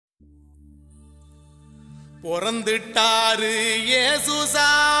பொறந்துட்டாரு இயேசு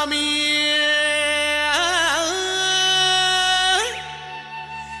சாமி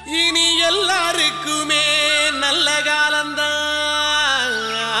இனி எல்லாருக்குமே நல்ல காலம்தான்.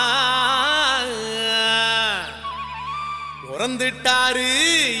 பொறந்துட்டாரு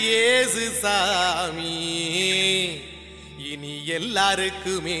இயேசு சாமி இனி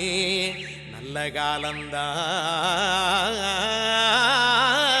எல்லாருக்குமே நல்ல காலம்தான்.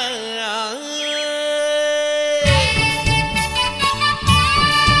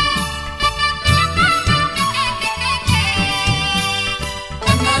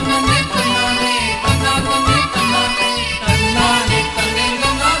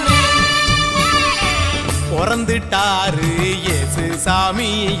 பொறந்துட்டாரு இயேசு சாமி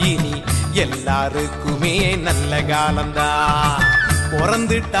இனி எல்லாருக்குமே நல்ல காலம்தான்.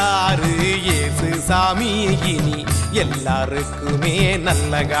 பொறந்துட்டாரு இயேசு சாமி இனி எல்லாருக்குமே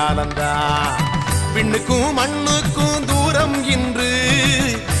நல்ல காலம்தான். விண்ணுக்கும் மண்ணுக்கும் தூரம் இன்று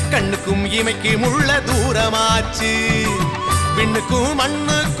கண்ணுக்கும் இமைக்கும் உள்ள தூரமாச்சு. விண்ணுக்கும்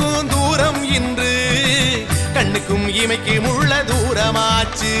மண்ணுக்கும் தூரம் இன்று கண்ணுக்கும் இமைக்கும் உள்ள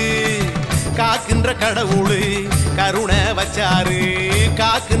தூரமாச்சு. காக்கின்ற கடவுளு கருணை வச்சாரு,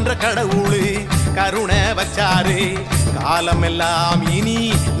 காக்கின்ற கடவுளு கருணை வச்சாரு. காலம் எல்லாம் இனி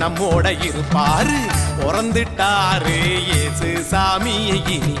நம்மோட இருப்பாரு. பொறந்துட்டாரு இயேசு சாமி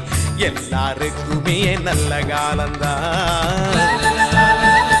இனி எல்லாருக்குமே நல்ல காலம்தான்.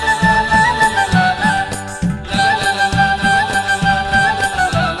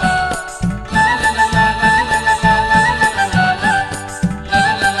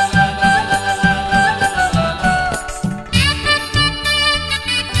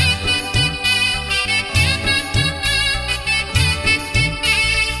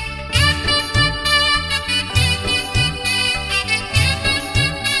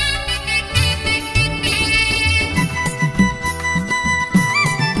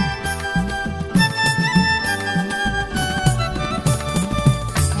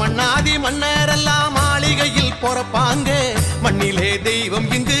 மன்னரெல்லாம் மாளிகையில் பொறப்பாங்க, மண்ணிலே தெய்வம்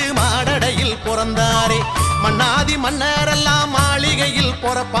இங்கு மாடடையில் பொறந்தாரே. மன்னாதி மன்னரெல்லாம் மாளிகையில்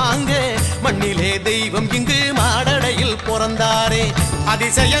பொறப்பாங்க, மண்ணிலே தெய்வம் இங்கு மாடடையில் பொறந்தாரே.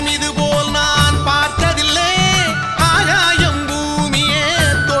 அதிசயம் இது போல் நான் பார்த்ததில்லை, ஆகாயம் பூமியே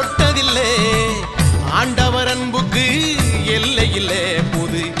தொட்டதில்லை. ஆண்டவர் அன்புக்கு எல்லை இல்லை,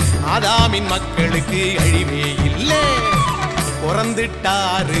 புது ஆதாமின் மக்களுக்கு அழிவே இல்லை.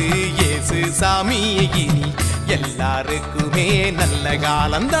 பொறந்துட்டாரு இயேசு சாமி இனி எல்லாருக்குமே நல்ல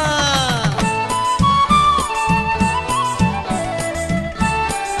காலம்தான்.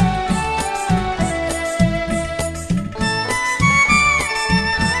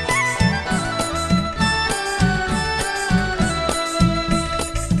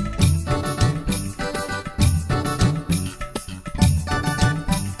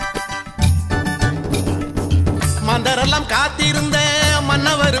 மந்தரெல்லாம் காத்திருந்த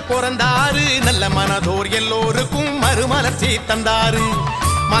மன்னவர் பொறந்தாரு, நல்ல மனதோர் எல்லோருக்கும் மறுமலர்ச்சி தந்தாரு.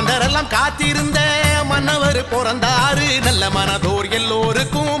 மந்தரெல்லாம் காத்திருந்த மன்னவர் பொறந்தாரு, நல்ல மனதோர்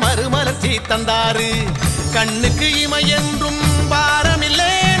எல்லோருக்கும் மறுமலர்ச்சி தந்தாரு. கண்ணுக்கு இமை என்றும்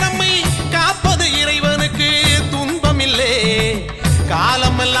பாரமில்லை, நம்மை காப்பது இறைவனுக்கு துன்பமில்லை.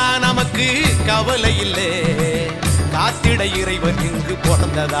 காலமெல்லாம் நமக்கு கவலை இல்லை, காத்திட இறைவன் இங்கு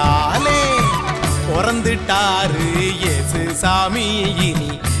பிறந்ததாலே. பொறந்துட்டாரு இயேசு சாமி இனி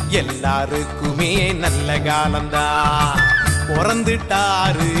எல்லாருக்குமே நல்ல காலம்தான்.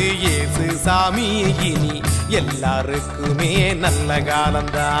 பொறந்துட்டாரு இயேசு சாமி இனி எல்லாருக்குமே நல்ல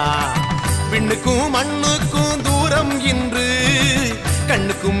காலம்தான். விண்ணுக்கும் மண்ணுக்கும் தூரம் இன்று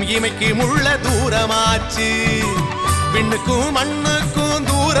கண்ணுக்கும் இமைக்கும் உள்ள தூரமாச்சு. விண்ணுக்கும் மண்ணுக்கும்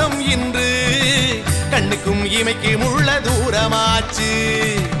தூரம் இன்று கண்ணுக்கும் இமைக்கும் உள்ள தூரமாச்சு.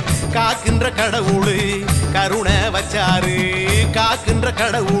 காக்கின்ற கடவுளு கருணை வச்சாரு, காக்கின்ற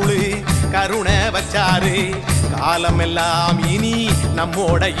கடவுளு கருணை வச்சாரு. காலம் எல்லாம் இனி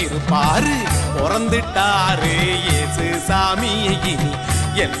நம்மோட இருப்பாரு. பொறந்துட்டாரு இயேசு சாமி இனி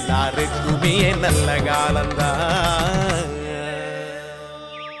எல்லாருக்குமே நல்ல காலம்தான்.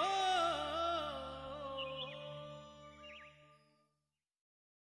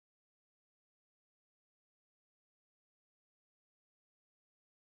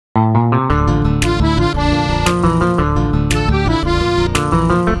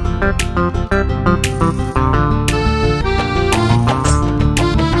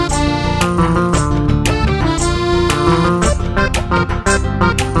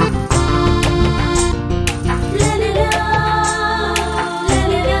 La la la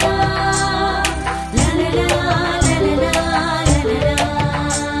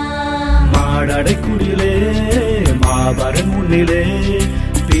மாடடைக்குடிலே மாபரன் முன்னிலே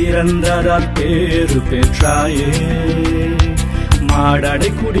பிறந்ததால் பேரு பெற்றாயே.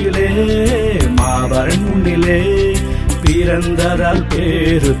 மாடடைக்குடிலே மாபரன் முன்னிலே பிறந்ததால்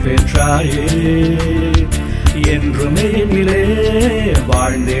பேரு பெற்றாயே. என்றுமே என்னிலே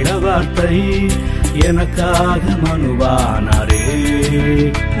வாழ்ந்திட வார்த்தை எனக்காக மனுவானாரே.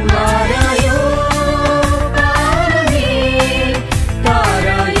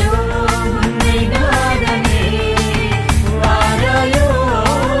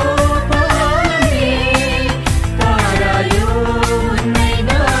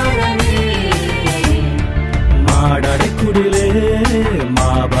 மாடடைக்குடிலே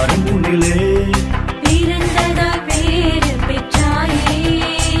மாபரன் முன்னிலே பிறந்ததால் பேரு பெற்றாயே.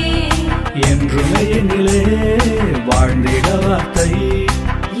 என்றுமே என்னிலே வாழ்ந்திட வார்த்தை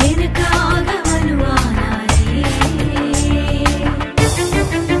எனக்காக வருவானாரே.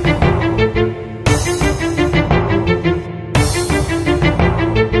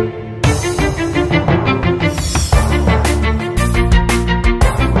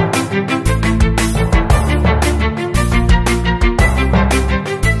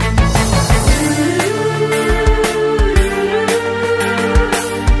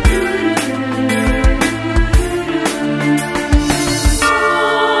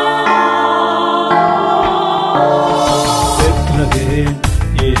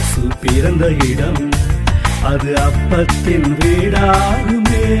 இயேசு பிறந்த இடம் அது அப்பத்தின்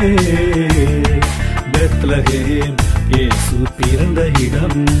வீடாகுமே. பெத்லகேம் இயேசு பிறந்த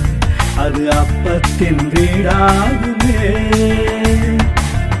இடம் அது அப்பத்தின் வீடாகுமே.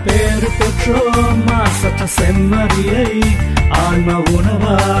 பேரு பெற்றோம் மாசற்ற செம்மறியை ஆன்ம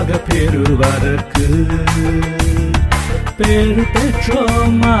உணவாக பெறுவதற்கு. பேரு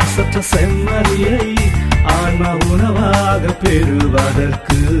பெற்றோம் மாசற்ற செம்மறியை ஆன்ம உணவாக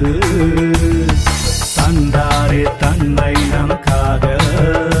பெறுவதற்கு. தந்தாரே தன்னை நமக்காக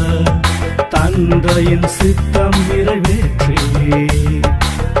தந்தையின் சித்தம் நிறைவேற்றி.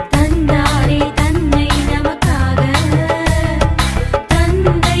 தந்தாரே தன்னை நமக்காக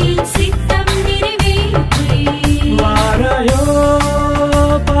தந்தையின் சித்தம் நிறைவேற்றி. வாராயோ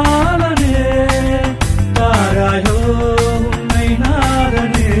பாலனே தாராயோ உன்னை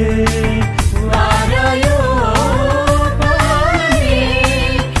நாதனே. வாராயோ பாலனே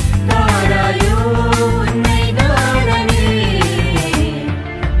தாராயோ உன்னை நாதனே.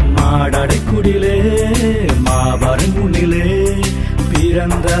 மாடடைக்குடிலே மாபரன் முன்னிலே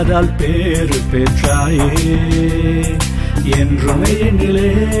பிறந்ததால் பேரு பெற்றாயே. என்றுமே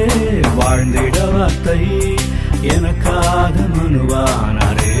என்னிலே வாழ்ந்திட வார்த்தை எனக்காக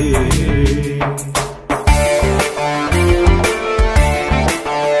மனுவானாரே.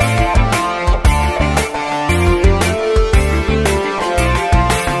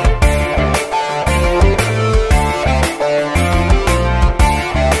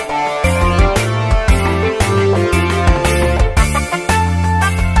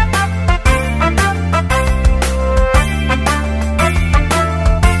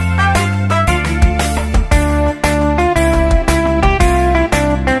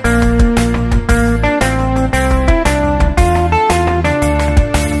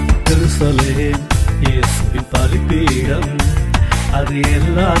 இயேசுவின் பலிபீடம் அது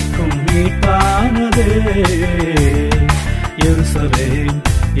எல்லாருக்கும் மீட்பானதே. எருசலேம்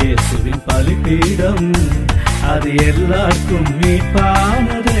இயேசுவின் பலிபீடம் அது எல்லாருக்கும்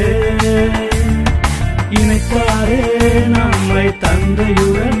மீட்பானதே. இணைத்தாரே நம்மை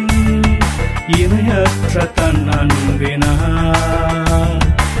தந்தையுடன் இணையற்ற தன் அன்பினார்.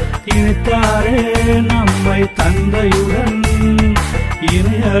 இணைத்தாரே நம்மை தந்தையுடன்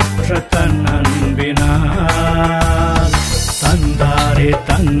இணையற்ற தன் அன்பினார். தந்தாரே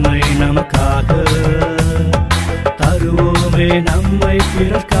தன்னை நமக்காக தருவோமே நம்மை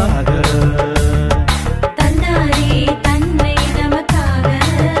பிறர்க்காக. தந்தாரே தன்னை நமக்காக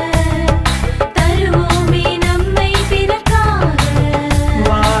தருவோமே நம்மை பிறர்க்காக.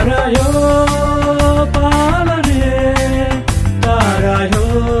 வாராயோ பாலனே தாராயோ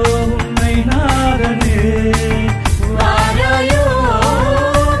உன்னை நாதனே. வாராயோ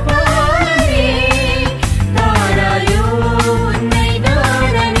பாலனே தாராயோ உன்னை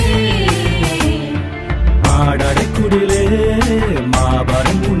நாதனே. மாடடைக்குடிலே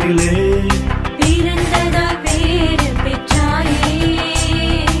மாபரன் முன்னிலே பிறந்ததால் பேரு பெற்றாயே.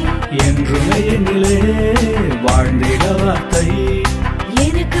 என்றுமே என்னிலே வாழ்ந்திட வார்த்தை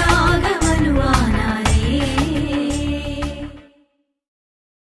எனக்காக வருவானாரே.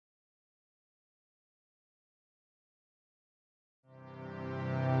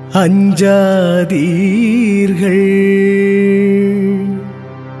 அஞ்சாதீர்கள்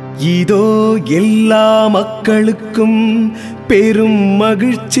இதோ எல்லா மக்களுக்கும் பெரும்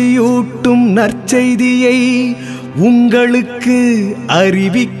மகிழ்ச்சியூட்டும் நற்செய்தியை உங்களுக்கு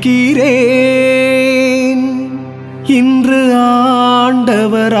அறிவிக்கிறேன். இன்று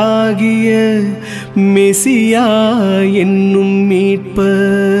ஆண்டவராகிய மெசியா என்னும்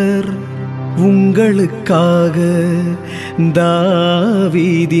மீட்பர் உங்களுக்காக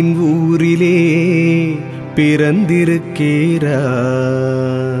தாவீதின் ஊரிலே பிறந்திருக்கிறார்.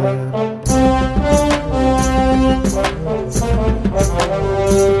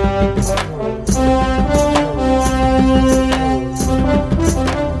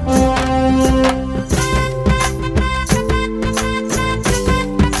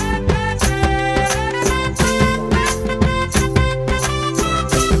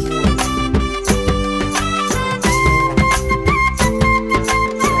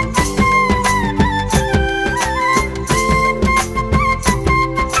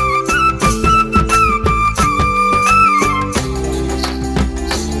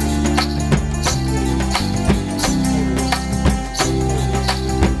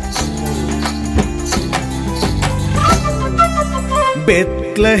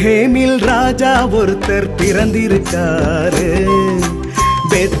 பெத்லஹேமில் ராஜா ஒருத்தர் பிறந்திருக்காரு.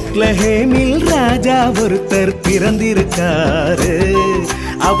 பெத்லஹேமில் ராஜா ஒருத்தர் பிறந்திருக்காரு.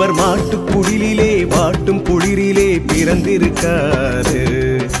 அவர் மாட்டுக்குடிலே வாட்டும் குளிரிலே பிறந்திருக்காரு.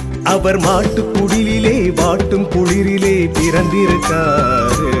 அவர் மாட்டுக்குடிலே வாட்டும் குளிரிலே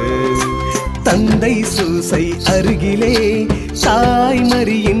பிறந்திருக்காரு. தந்தை சூசை அருகிலே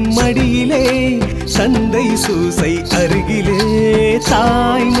தாய்மரியின் மடியிலே, தந்தை சூசை அருகிலே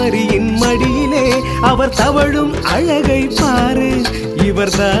தாய்மரியின் மடியிலே அவர் தவழும் அழகை பாரு.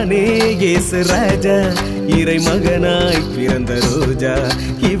 இவர்தானே இயேசு ராஜா, இறை மகனாய் பிறந்த ரோஜா.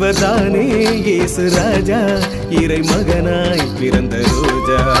 இவர்தானே இயேசு ராஜா, இறை மகனாய் பிறந்த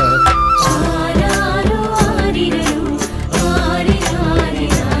ரோஜா.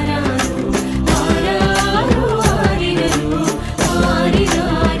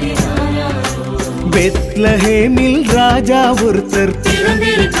 பெத்லஹேமில் ராஜா ஒருத்தர்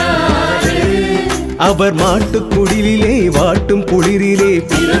பிறந்திருக்காரு. அவர் மாட்டுக்குடிலே வாட்டும் குளிரிலே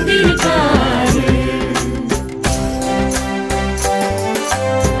பிறந்திருக்காரு.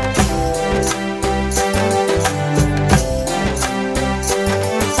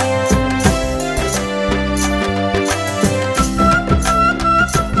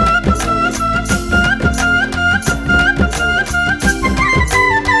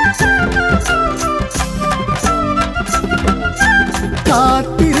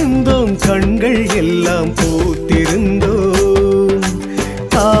 காத்திருந்தோம், கண்கள் எல்லாம் பூத்திருந்தோம்,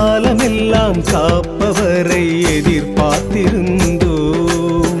 காலமெல்லாம் காப்பவரை எதிர்பார்த்திருந்தோம்.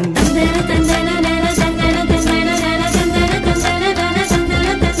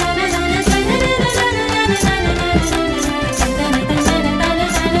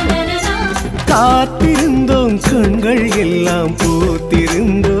 காத்திருந்தோம், கண்கள் எல்லாம்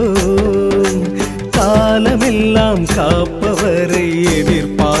பூத்திருந்தோம், காலமெல்லாம் காப்பவரை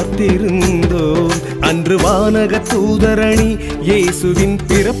எதிர்பார்த்திருந்தோம். அன்று வானக தூதரணி இயேசுவின்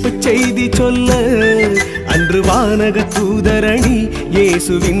பிறப்பு செய்தி சொல்ல, அன்று வானக தூதரணி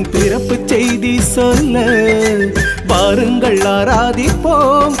இயேசுவின் பிறப்பு செய்தி சொல்ல, வாருங்கள்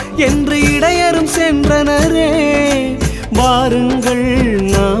ஆராதிப்போம் என்று இடையரும் சென்றனரே. வாருங்கள்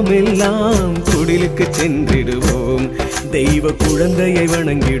நாம் எல்லாம் குடிலுக்கு சென்றிடுவோம், தெய்வ குழந்தையை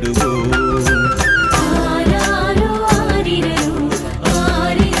வணங்கிடுவோம்.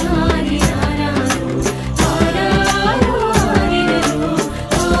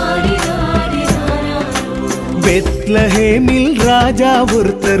 பெத்லஹேமில் ராஜா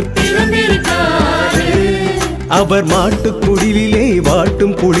ஒருத்தர் பிறந்திருக்காரு. அவர் மாட்டுக்குடிலே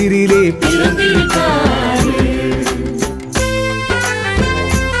வாட்டும் குளிரிலே பிறந்திருக்காரு.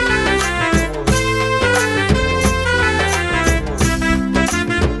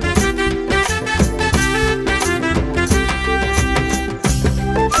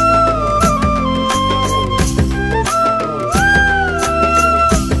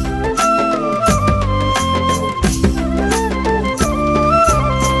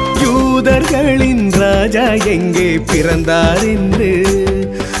 யூதர்களின் ராஜா எங்கே பிறந்தார் என்று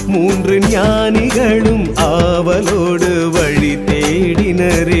மூன்று ஞானிகளும் ஆவலோடு வழி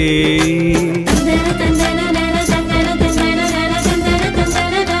தேடினரே.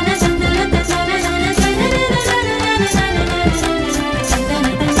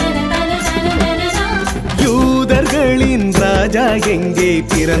 யூதர்களின் ராஜா எங்கே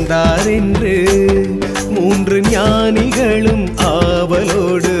பிறந்தார் என்று மூன்று ஞானிகளும்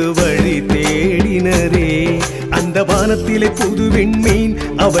ஆவலோடு வழி தேடினரே. அந்த வானத்திலே புது விண்மீன்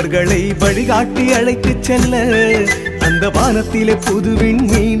அவர்களை வழிகாட்டி அழைத்துச் செல்ல, அந்த வானத்திலே புது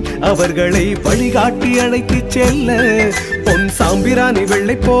விண்மீன் அவர்களை வழிகாட்டி அழைத்துச் செல்ல, பொன் சாம்பிராணி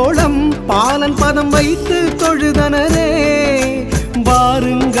வெள்ளை போலம் பாலன் பதம் வைத்து தொழுதனரே.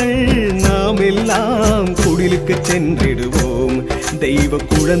 வாருங்கள் நாம் எல்லாம் குடிலுக்கு சென்றிடுவோம், தெய்வ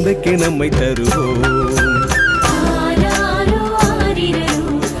குழந்தைக்கு நம்மை தருவோம். ஆராரோ ஆரிரோ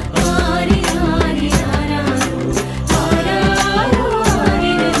ஆரி ஆராரோ ஆராரோ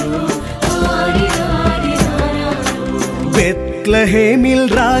ஆரிரோ ஆரிராரிராரோ. பெத்லஹேமில்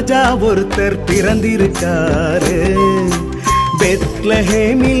ராஜா ஒருத்தர் பிறந்திருக்காரு,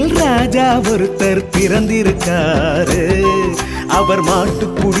 பெத்லஹேமில் ராஜா ஒருத்தர் பிறந்திருக்காரு. அவர்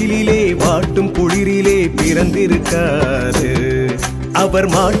மாட்டுக் குடிலிலே வாட்டும் குளிரிலே பிறந்திருக்காரு, அவர்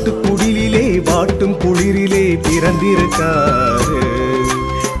மாட்டுக் குடிலிலே வாட்டும் குளிரிலே பிறந்திருக்காரு.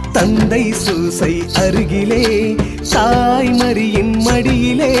 தந்தை சூசை அருகிலே தாய் மரியின்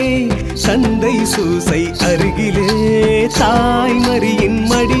மடியிலே, தந்தை சூசை அருகிலே தாய் மரியின்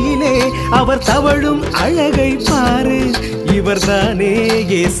மடியிலே அவர் தவழும் அழகை பாரு. இவர்தானே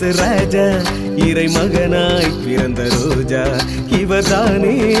இயேசு ராஜா, இறை மகனாய் பிறந்த ரோஜா.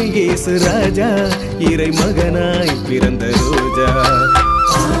 இவர்தானே இயேசு ராஜா, இறை மகனாய் பிறந்த ரோஜா.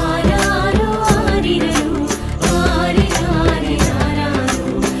 ஆராரோ ஆரிரோ ஆரிராரிராரோ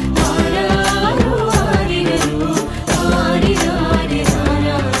ஆராரோ ஆரிரோ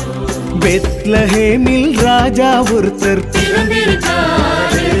ஆரிராரிராரோ. பெத்லஹேமில் ராஜா ஒருத்தர்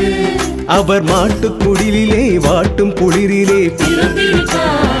பிறந்திருக்காரு, அவர் மாட்டுக் குடிலிலே வாட்டும் குளிரிலே பிறந்திருக்காரு.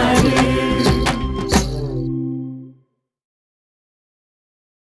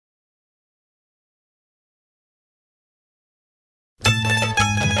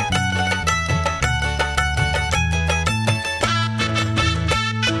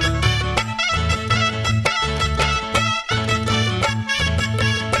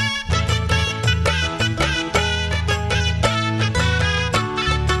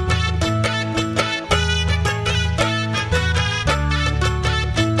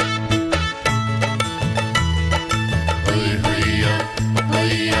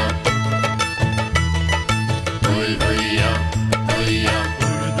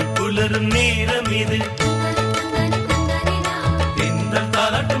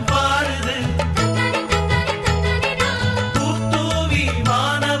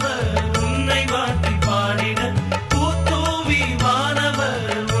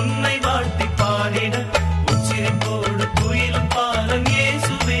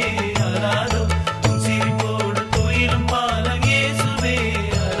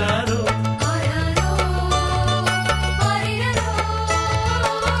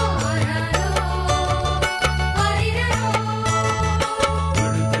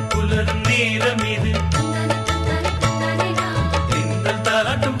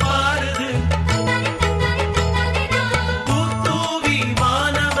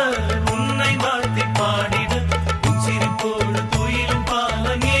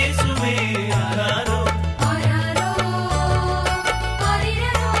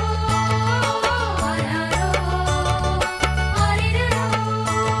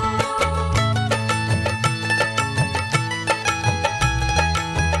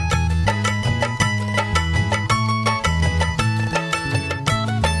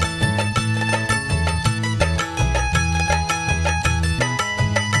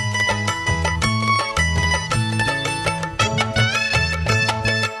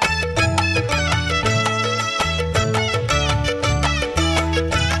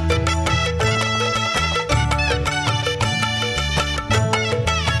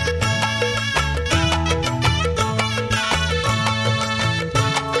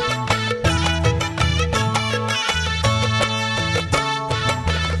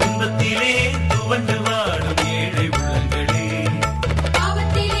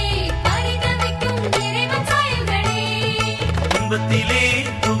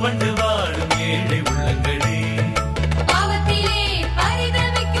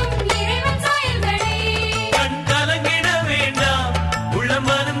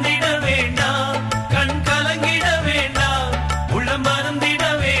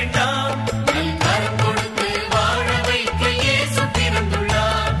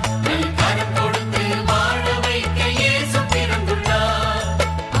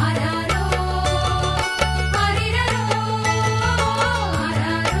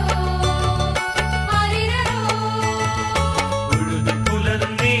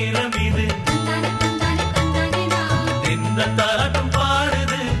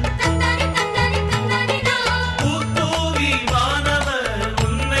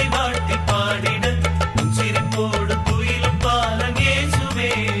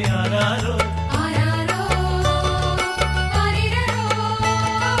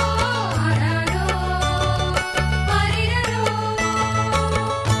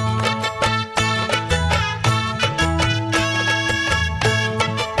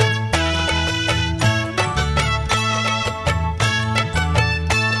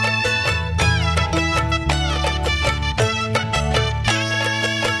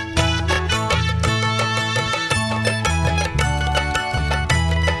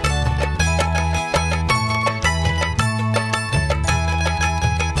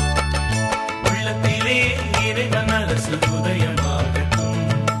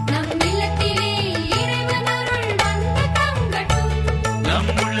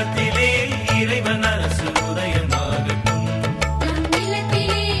 உள்ளத்திலே இறைவன் அரசு உதயமாகட்டும். நம்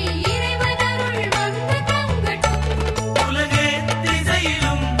இல்லத்திலே இறைவன் அருள் வந்து தங்கட்டும். உலகே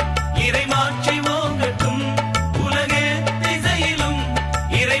திசையிலும் இறைமாட்சி ஓங்கட்டும். உலகே திசையிலும்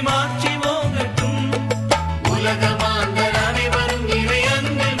இறைமாட்சி ஓங்கட்டும். உலகமாந்தர் அனைவரும் இறை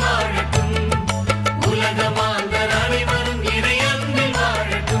அன்பில் வாழட்டும். உலகமாந்தர் அனைவரும் இறை அன்பில்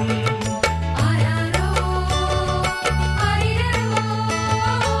வாழட்டும். ஆராரோ ஆரிரரோ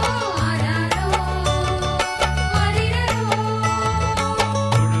ஆராரோ ஆரிரரோ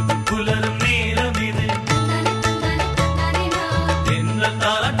பொழுது புலரும் நேரம் இது, தந்தனி தந்தனி தந்தனினா தென்றல்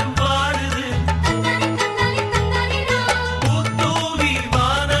தாலாட்டும் பாடுது. தந்தனி தந்தனி தந்தனினா பூத்தூவி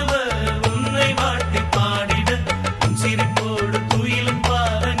வானவர் உன்னை வாழ்த்தி பாடிட, உன் சிரிப்போடு துயிலும்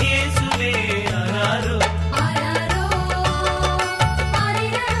பாரன் இயேசுவே. ஆராரோ ஆராரோ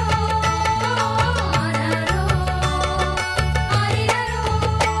ஆரிரரோ ஆராரோ ஆரிரரோ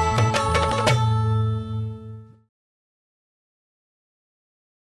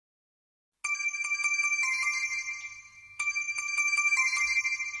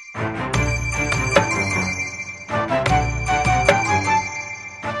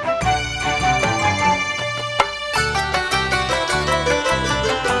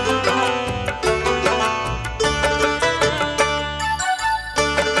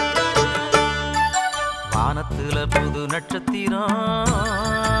வானத்துல புது நட்சத்திரம்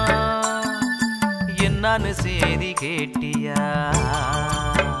என்னன்னு செய்தி கேட்டியா?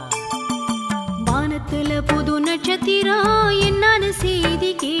 வானத்துல புது நட்சத்திரம் என்னன்னு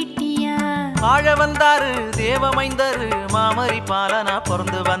செய்தி கேட்டியா? வாழ வந்தாரு தேவமைந்தரு மாமரி பாலனா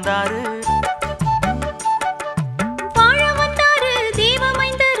பிறந்து வந்தாரு. வாழ வந்தாரு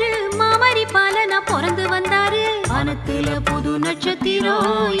தேவமைந்தரு மாமரி பாலனா பிறந்து வந்தாரு. வானத்துல புது நட்சத்திரம்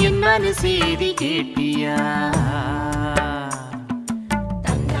என்னன்னு செய்தி கேட்டியா?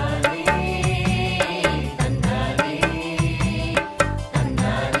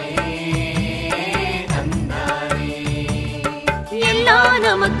 எல்லாம்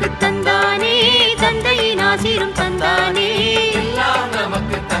நமக்கு தந்தானே தந்தையின் ஆசீரும் தந்தானே. எல்லாம்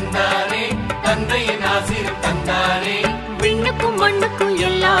நமக்கு தந்தானே, தந்தையின் ஆசீர் தந்தானே. விண்ணுக்கும் மண்ணுக்கும்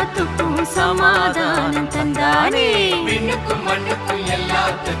எல்லாத்துக்கும் சமாதானம் தந்தானே. விண்ணுக்கும் மண்ணுக்கும்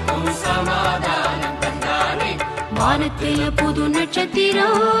எல்லாத்துக்கும் சமாதானம் தந்தானே. வானத்தில புது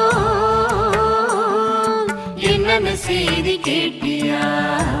நட்சத்திரம் என்னென்ன செய்தி கேட்டியா?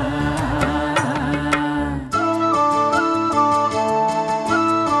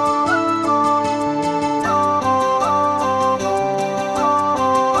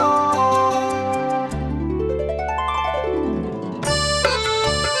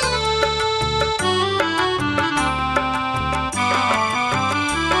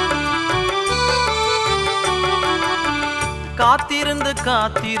 காத்திருந்து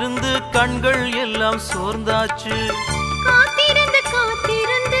காத்திருந்து கண்கள் எல்லாம் சோர்ந்தாச்சு. காத்திருந்து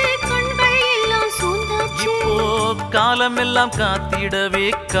காத்திருந்து கண்கள் எல்லாம் சோர்ந்தாச்சு. இப்போ காலமெல்லாம் காத்திடவே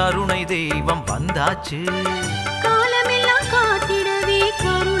கருணை தெய்வம் வந்தாச்சு. காலமெல்லாம் காத்திடவே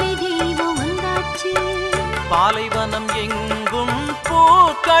கருணை தெய்வம் வந்தாச்சு. பாலைவனம் எங்கும்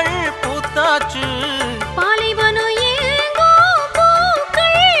பூக்கள் பூத்தாச்சு. பாலைவனம் எங்கும்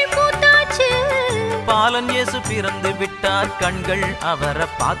பூக்கள் பூத்தாச்சு. பாலன் இயேசு பிறந்து விட்டார் கண்கள் அவரை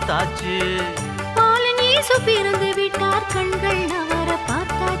பார்த்தாச்சு. பாலன் இயேசு பிறந்து விட்டார் கண்கள் அவரை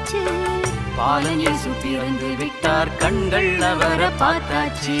பார்த்தாச்சு. பாலன் இயேசு பிறந்து விட்டார் கண்கள் அவரை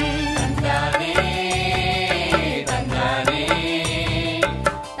பார்த்தாச்சு. தந்தானே, தந்தானே,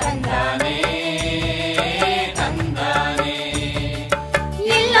 தந்தானே, தந்தானே.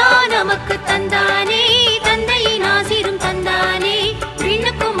 எல்லாம் நமக்கு தந்தானே தந்தையின் ஆசீரும் தந்தானே.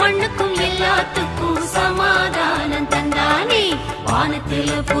 விண்ணுக்கும் மண்ணுக்கும் எல்லாத்துக்கும் சமாதானம் தந்தானே. வானத்தில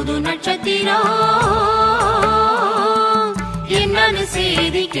புது நட்சத்திரம் என்னன்னு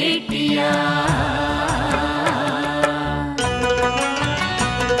செய்தி கேட்டியா?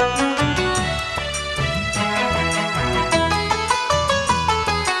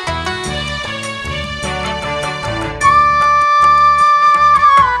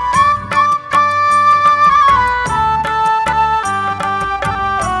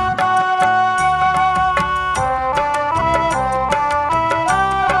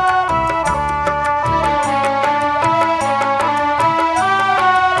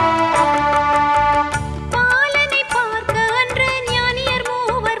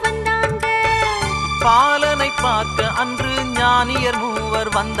 ஞானியர் மூவர்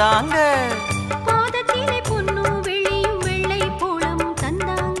வந்தாங்க. பாதத்திலே பொன்னும் வெள்ளியும் வெள்ளை போளமும்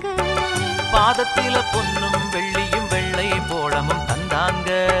தந்தாங்க. பாதத்தில பொன்னும் வெள்ளியும் வெள்ளை போளமும் தந்தாங்க.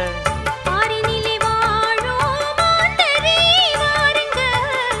 பாரினிலே வாழும் மாந்தரே வாருங்க.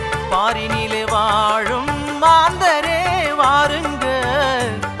 பாரினிலே வாழும் மாந்தரே வாருங்க.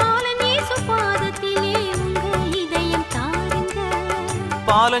 பாலன் இயேசு பாதத்திலே உங்க இதயம் தாருங்க.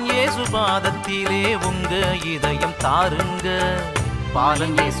 பாலன் இயேசு பாதத்திலே உங்க இதயம் தாருங்க.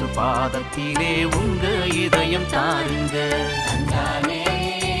 பாலன் இயேசு பாதத்திலே உங்க இதயம் தாருங்க. தந்தானே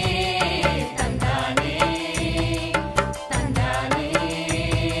தந்தானே தந்தானே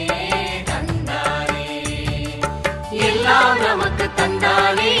தந்தானே எல்லாம் நமக்கு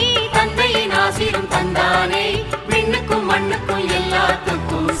தந்தானே. தந்தையின் ஆசீரும் தந்தானே. விண்ணுக்கும் மண்ணுக்கும்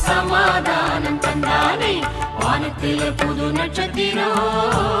எல்லாத்துக்கும் சமாதானம் தந்தானே. வானத்தில புது நட்சத்திரம்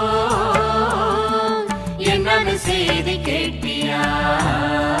என்னன்னு செய்தி கேட்டியா?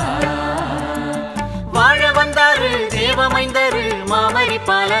 வாழ வந்தாரு தேவமைந்தரு மாமரி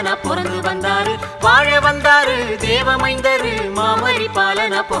பாலனா பிறந்து வந்தாரு. வாழ வந்தாரு தேவமைந்தரு மாமரி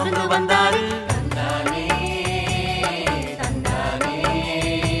பாலனா பிறந்து வந்தாரு. தந்தானே தந்தானே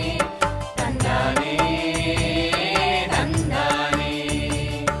தந்தானே தந்தானே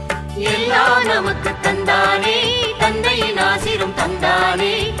எல்லாம் நமக்கு தந்தானே. தந்தையின் ஆசீரும்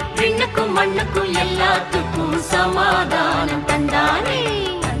தந்தானே. விண்ணுக்கும் மண்ணுக்கும் எல்லாத்துக்கும் சமாதானம் தந்தானே.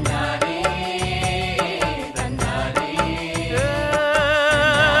 தந்தானே தந்தானே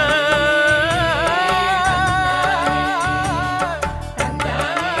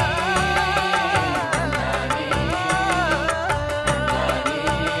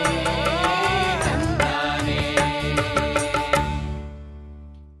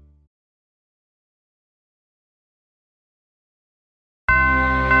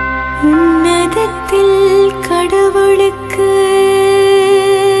உன்னதத்தில் கடவுளுக்கு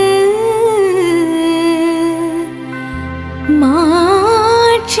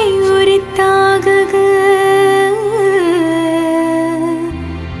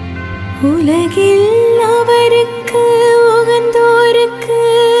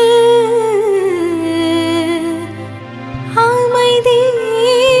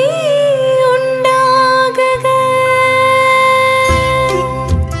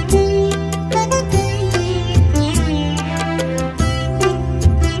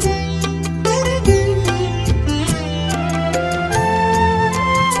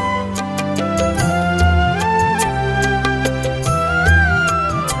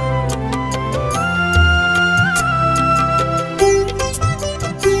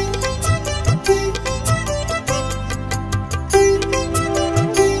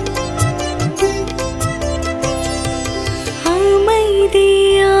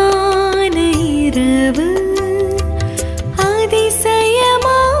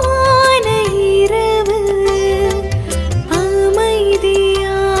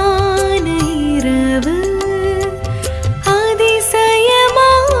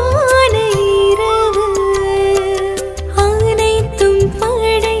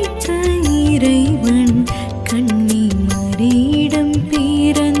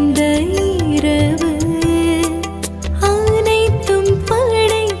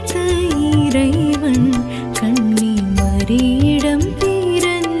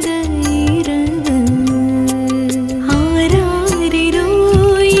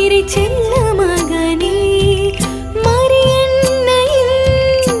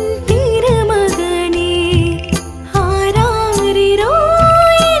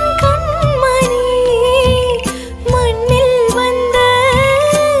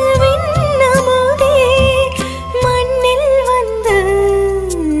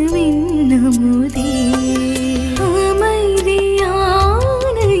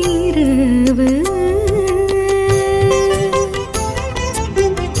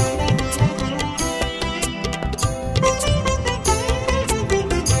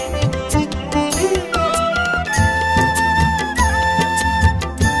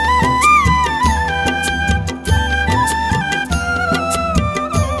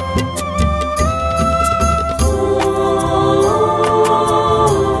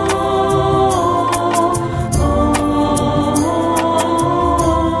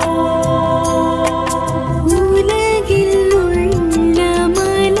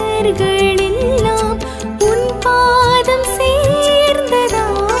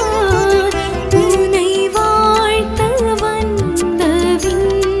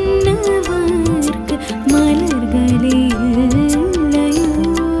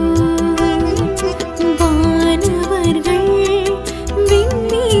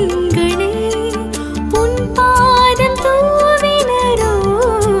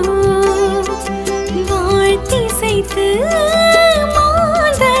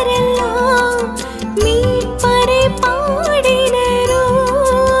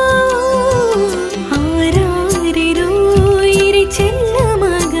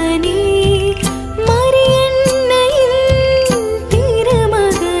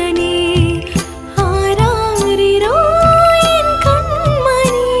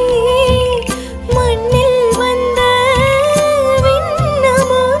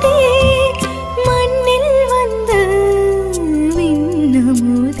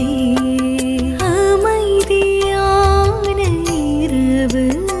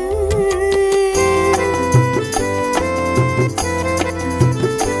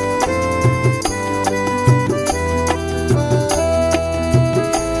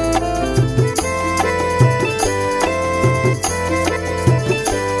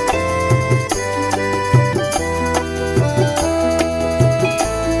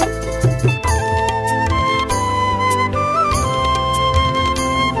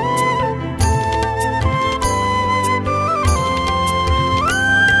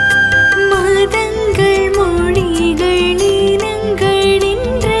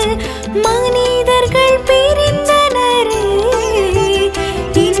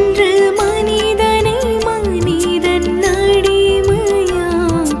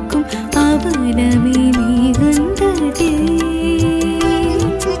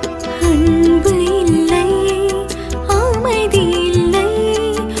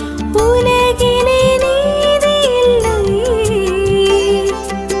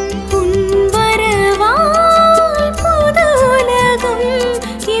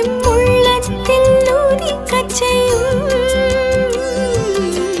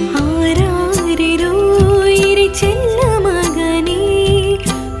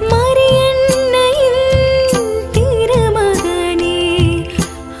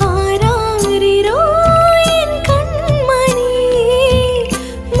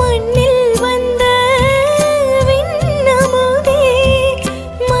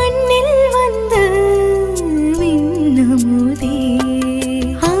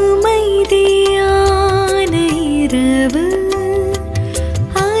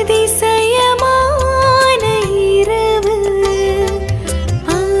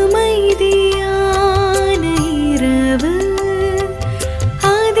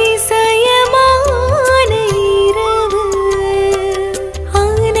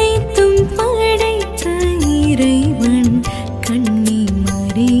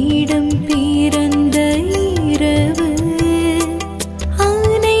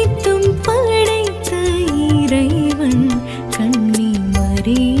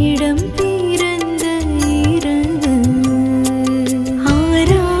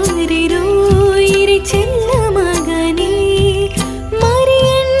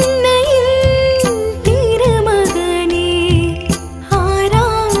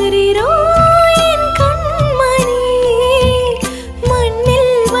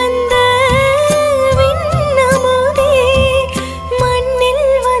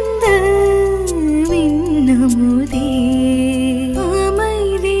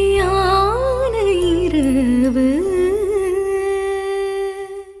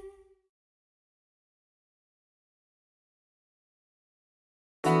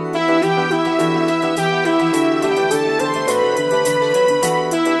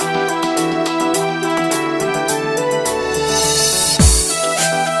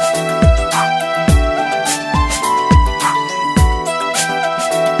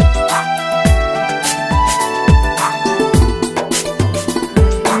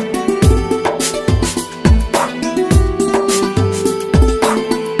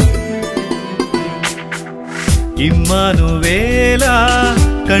இம்மானுவேலா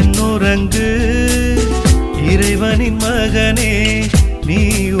கண்ணுறங்கு, இறைவனின் மகனே நீ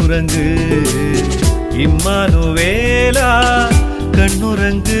உறங்கு. இம்மானுவேலா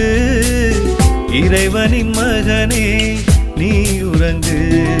கண்ணுறங்கு, இறைவனின் மகனே நீ உறங்கு.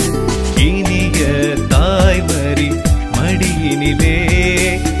 இனிய தாய்மரி மடியினிலே,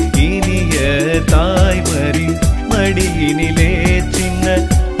 இனிய தாய்மரி மடியினிலே சின்ன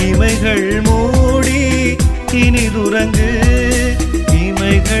இமைகள் மூடி இனிதுறங்கு,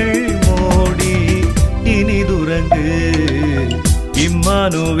 இமைகள் மூடி இனிதுறங்கு.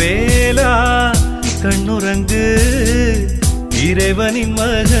 இம்மானுவேலா கண்ணுறங்கு, இறைவனின்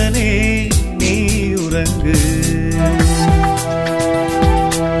மகனே நீ உறங்கு.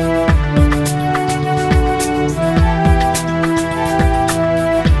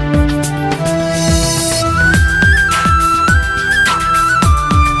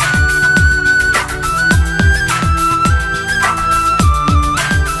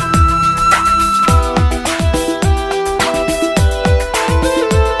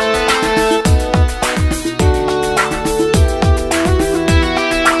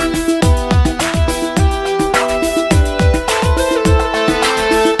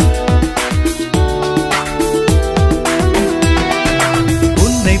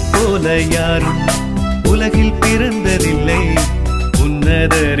 யாரும் உலகில் பிறந்ததில்லை,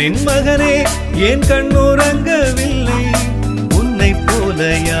 உன்னதரின் மகனே ஏன் கண்ணுறங்கவில்லை. உன்னை போல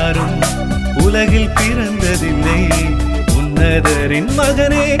யாரும் உலகில் பிறந்ததில்லை, உன்னதரின்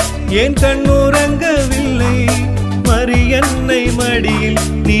மகனே ஏன் கண்ணுறங்கவில்லை. மரியன்னை மடியில்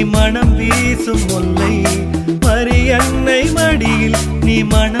நீ மனம் வீசும் முல்லை, மரியன்னை மடியில் நீ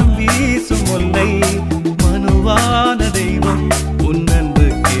மனம் வீசும் முல்லை. மனுவான தெய்வம் உன்னன்பு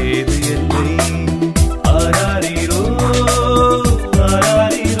கேது எல்லை. ஆராரிரோ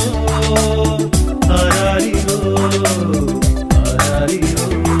ஆராரிரோ ஆராரிரோ ஆராரிரோ.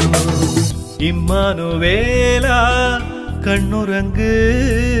 இம்மானுவேலா கண்ணுறங்கு,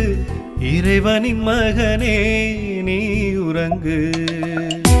 இறைவனின் மகனே நீ உறங்கு.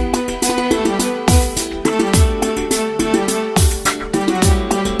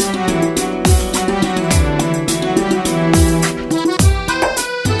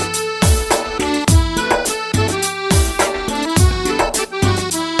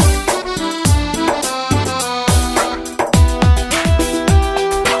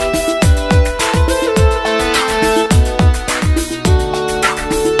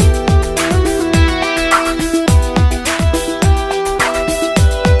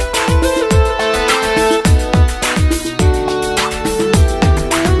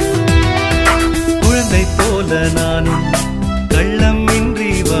 நானும் கள்ளம் இன்றி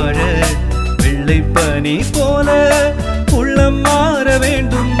வாழ, வெள்ளை பனி போல உள்ளம் மாற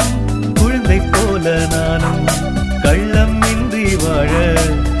வேண்டும். குழந்தை போல நானும் கள்ளம் இன்றி வாழ,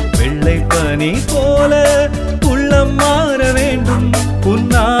 வெள்ளை பனி போல உள்ளம் மாற வேண்டும்.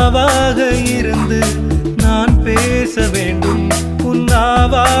 உன்னாவாக இருந்து நான் பேச வேண்டும்,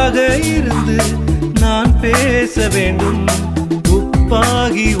 உன்னாவாக இருந்து நான் பேச வேண்டும்.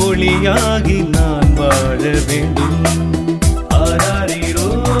 உப்பாகி ஒளியாகி நான் வாழ வேண்டும். ஆராரிரோ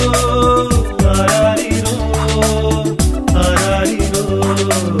ஆராரிரோ ஆராரிரோ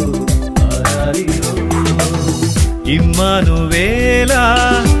ஆராரிரோ. இம்மானுவேலா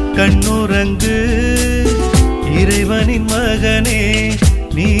கண்ணுறங்கு, இறைவனின் மகனே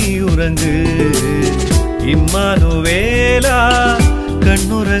நீ உறங்கு. இம்மானுவேலா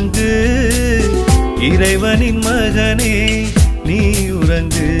கண்ணுறங்கு, இறைவனின் மகனே நீ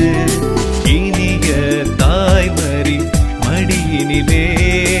உறங்கு. இனிய தாய்மரி மடியினிலே,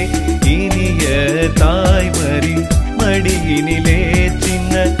 இனிய தாய்மரி மடியினிலே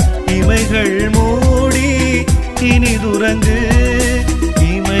சின்ன இமைகள் மூடி இனிதுறங்கு,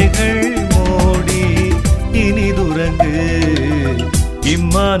 இமைகள் மூடி இனிதுறங்கு.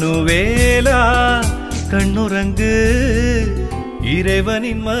 இம்மானுவேலா கண்ணுறங்கு,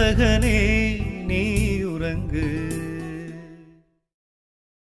 இறைவனின் மகனே நீ உறங்கு.